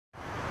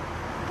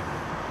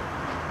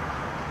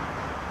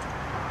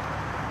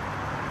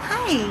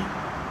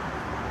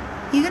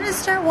You gonna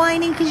start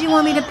whining because you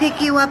want me to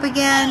pick you up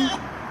again?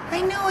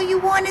 I know all you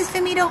want is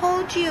for me to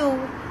hold you.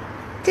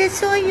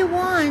 That's all you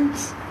want.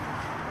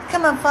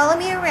 Come on, follow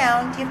me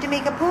around. You have to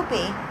make a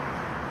poopy.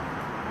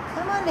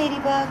 Come on,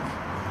 Ladybug.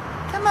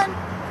 Come on.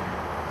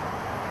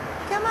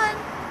 Come on.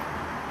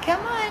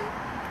 Come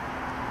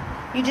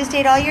on. You just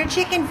ate all your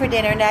chicken for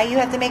dinner. Now you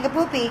have to make a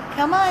poopy.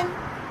 Come on.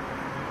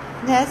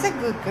 That's a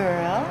good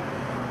girl.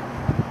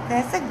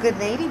 That's a good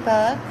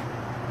ladybug.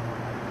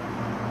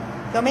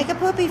 Go make a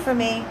poopy for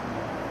me.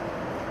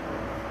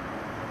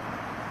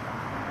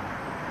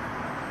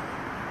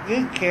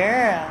 Good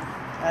girl.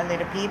 A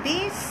little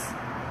peepees?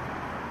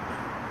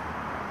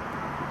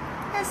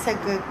 That's a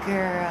good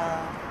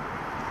girl.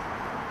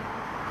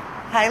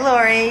 Hi,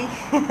 Lori.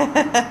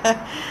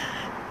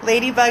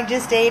 Ladybug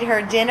just ate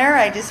her dinner.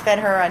 I just fed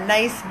her a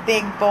nice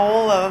big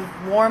bowl of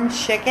warm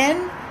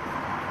chicken.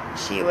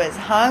 She was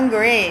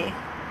hungry.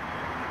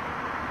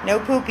 No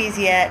poopies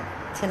yet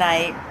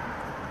tonight.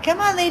 Come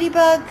on,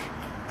 Ladybug.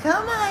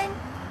 Come on.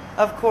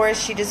 Of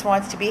course, she just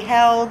wants to be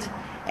held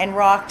and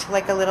rocked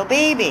like a little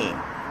baby.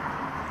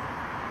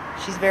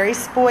 She's very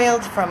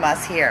spoiled from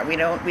us here. We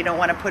don't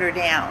want to put her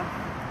down.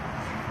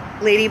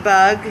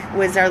 Ladybug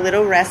was our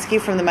little rescue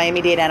from the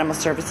Miami-Dade Animal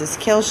Services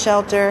kill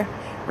shelter.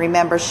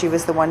 Remember, she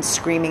was the one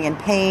screaming in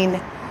pain.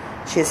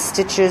 She has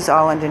stitches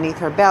all underneath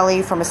her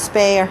belly from a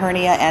spay, a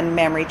hernia, and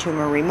mammary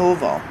tumor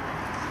removal.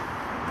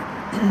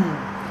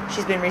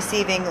 She's been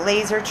receiving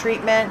laser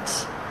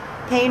treatment,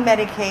 pain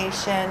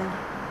medication,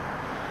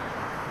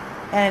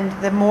 and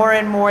the more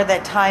and more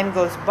that time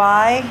goes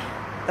by,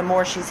 the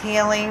more she's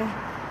healing,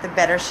 the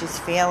better she's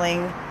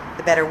feeling,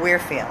 the better we're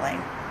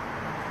feeling.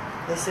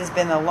 This has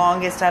been the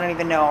longest, I don't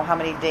even know how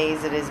many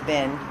days it has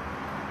been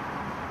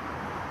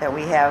that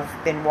we have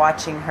been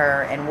watching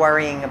her and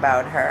worrying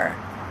about her.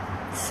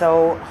 It's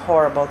so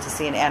horrible to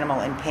see an animal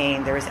in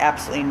pain. There is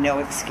absolutely no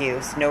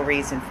excuse, no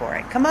reason for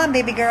it. Come on,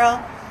 baby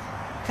girl.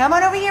 Come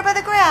on over here by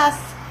the grass.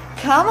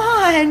 Come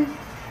on.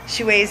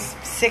 She weighs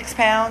 6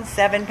 pounds,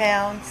 7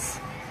 pounds.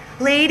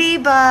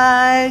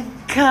 Ladybug,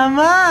 come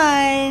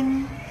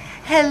on.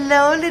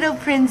 Hello, little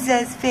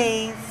princess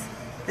face.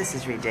 This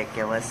is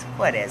ridiculous.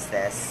 What is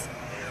this?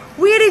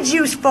 Where did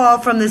you fall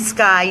from the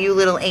sky, you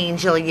little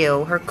angel,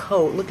 you? Her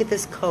coat. Look at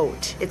this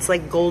coat. It's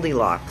like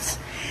Goldilocks.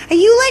 Are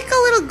you like a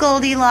little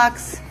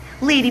Goldilocks,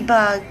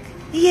 Ladybug?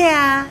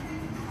 Yeah.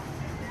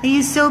 Are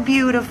you so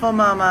beautiful,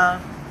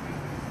 Mama?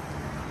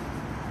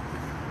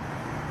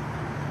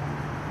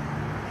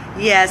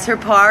 Yes, her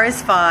paw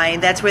is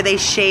fine. That's where they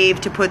shave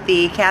to put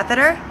the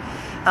catheter.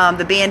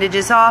 The bandage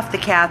is off, the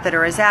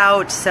catheter is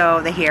out,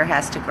 so the hair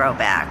has to grow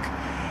back.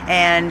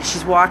 And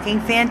she's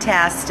walking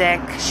fantastic.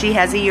 She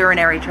has a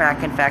urinary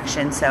tract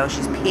infection, so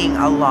she's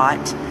peeing a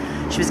lot.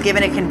 She was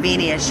given a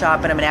convenience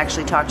shot, but I'm going to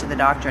actually talk to the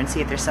doctor and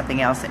see if there's something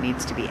else that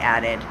needs to be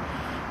added.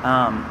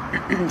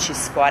 She's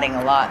squatting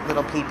a lot,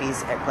 little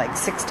peepees, like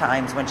 6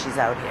 times when she's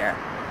out here.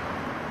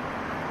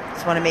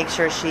 Just want to make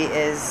sure she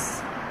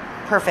is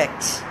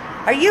perfect.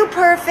 Are you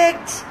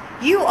perfect?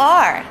 You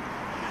are.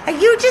 Are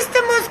you just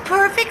the most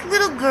perfect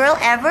little girl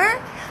ever?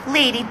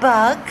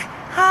 Ladybug,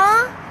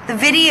 huh? The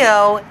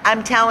video,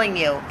 I'm telling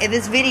you,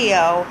 this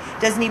video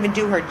doesn't even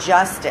do her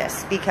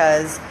justice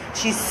because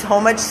she's so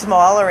much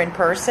smaller in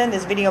person.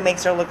 This video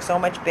makes her look so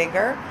much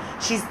bigger.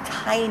 She's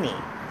tiny.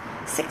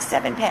 6,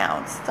 7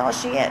 pounds. That's all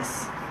she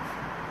is.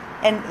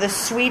 And the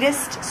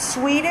sweetest,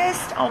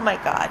 oh my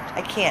God,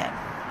 I can't.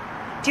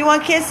 Do you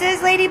want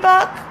kisses,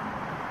 Ladybug?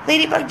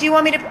 Ladybug, do you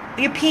want me to,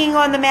 you're peeing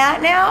on the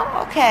mat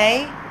now?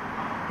 Okay.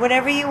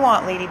 Whatever you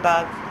want,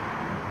 Ladybug.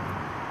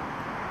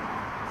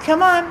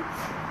 Come on.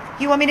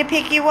 You want me to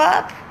pick you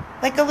up?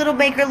 Like a little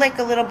baker, like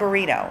a little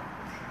burrito.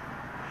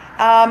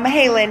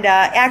 Hey, Linda.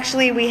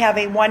 Actually, we have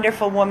a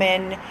wonderful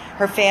woman,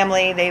 her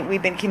family.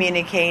 We've been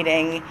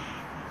communicating.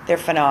 They're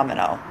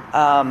phenomenal.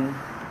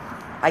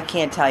 I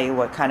can't tell you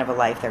what kind of a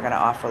life they're going to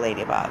offer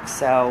Ladybug.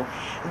 So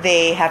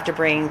they have to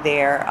bring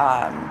their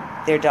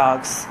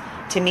dogs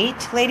to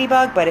meet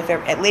Ladybug. But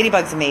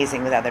Ladybug's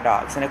amazing with other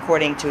dogs, and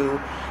according to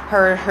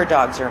her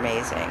dogs are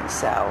amazing.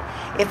 So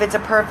if it's a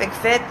perfect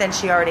fit, then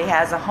she already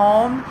has a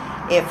home.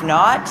 If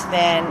not,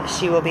 then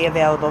she will be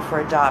available for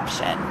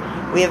adoption.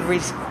 We have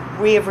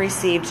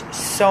received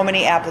so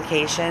many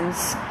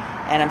applications,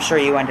 and I'm sure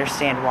you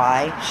understand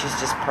why. She's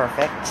just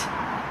perfect.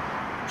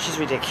 She's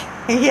ridiculous.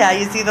 Yeah,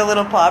 you see the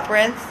little paw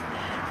prints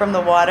from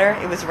the water?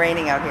 It was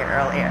raining out here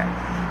earlier.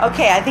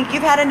 Okay, I think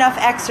you've had enough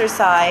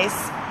exercise.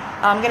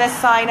 I'm going to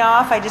sign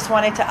off. I just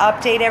wanted to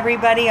update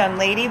everybody on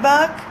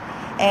Ladybug.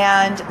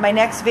 And my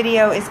next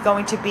video is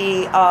going to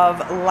be of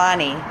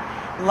Lonnie.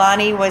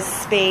 Lonnie was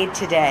spayed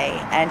today,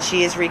 and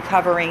she is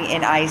recovering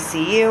in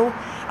ICU.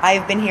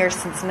 I've been here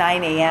since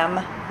 9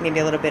 a.m., maybe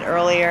a little bit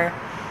earlier,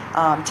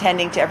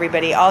 tending to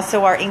everybody.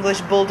 Also, our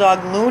English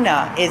Bulldog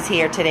Luna is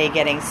here today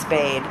getting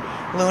spayed.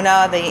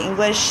 Luna, the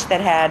English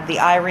that had the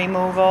eye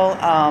removal,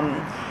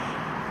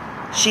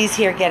 she's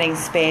here getting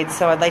spayed,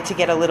 so I'd like to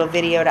get a little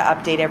video to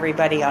update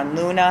everybody on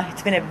Luna.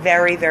 It's been a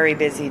very, very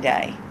busy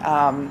day.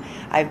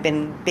 I've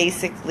been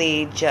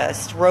basically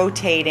just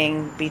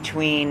rotating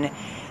between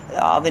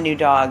all the new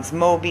dogs.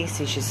 Moby,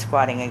 see, she's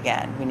squatting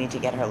again. We need to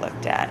get her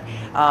looked at.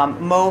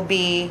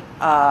 Moby,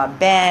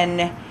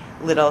 Ben,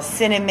 little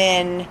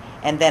Cinnamon,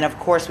 and then of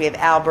course we have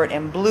Albert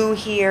and Blue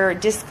here.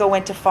 Disco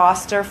went to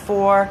foster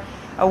for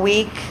a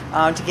week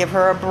to give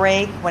her a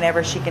break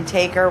whenever she can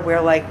take her.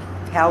 We're like,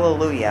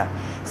 hallelujah.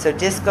 So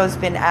Disco's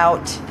been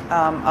out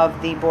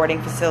of the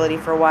boarding facility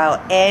for a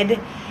while. Ed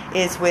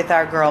is with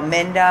our girl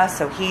Minda,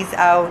 so he's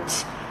out.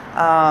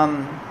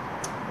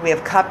 We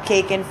have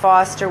Cupcake in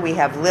foster. We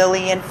have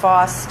Lily in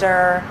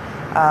foster.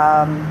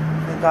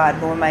 Oh God,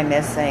 who am I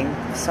missing?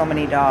 So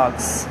many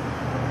dogs.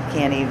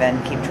 Can't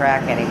even keep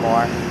track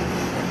anymore.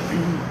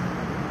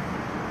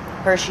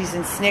 Hershey's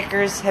and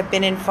Snickers have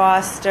been in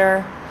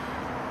foster.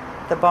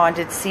 The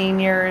bonded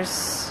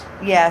seniors.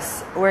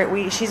 Yes,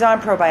 she's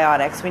on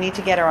probiotics. We need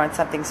to get her on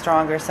something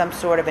stronger, some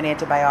sort of an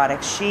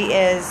antibiotic. She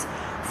is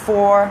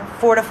 4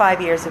 to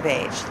 5 years of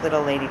age,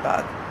 little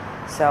ladybug.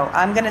 So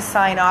I'm going to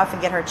sign off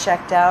and get her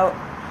checked out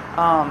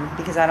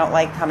because I don't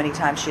like how many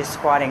times she is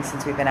squatting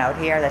since we've been out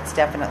here. That's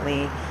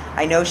definitely,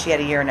 I know she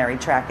had a urinary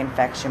tract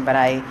infection, but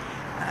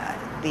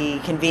the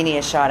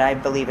convenience shot, I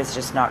believe, is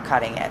just not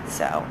cutting it.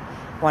 So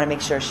I want to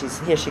make sure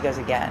here she goes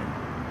again.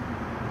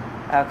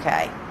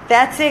 Okay.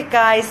 That's it,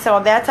 guys.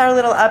 So that's our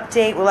little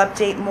update. We'll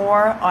update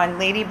more on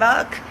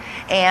Ladybug.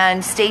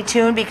 And stay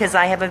tuned because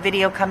I have a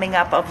video coming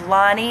up of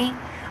Lonnie,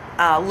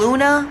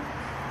 Luna,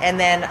 and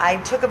then I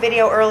took a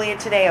video earlier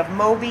today of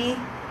Moby,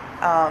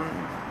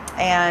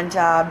 and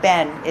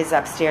Ben is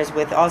upstairs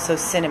with also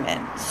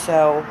Cinnamon.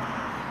 So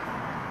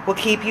we'll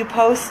keep you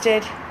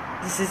posted.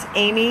 This is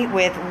Amy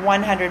with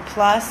 100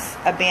 Plus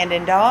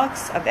Abandoned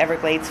Dogs of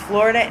Everglades,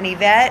 Florida. And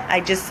Yvette, I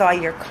just saw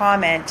your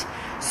comment,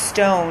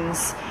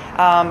 Stones.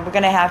 We're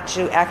going to have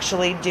to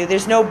actually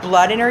there's no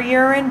blood in her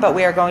urine, but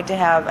we are going to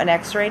have an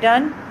x-ray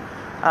done.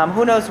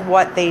 Who knows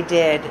what they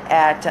did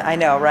at, I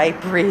know, right?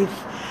 Breathe.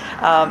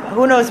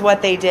 Who knows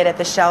what they did at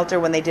the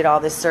shelter when they did all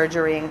this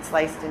surgery and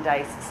sliced and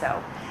diced.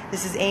 So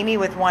this is Amy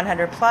with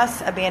 100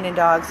 Plus Abandoned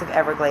Dogs of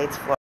Everglades, Florida.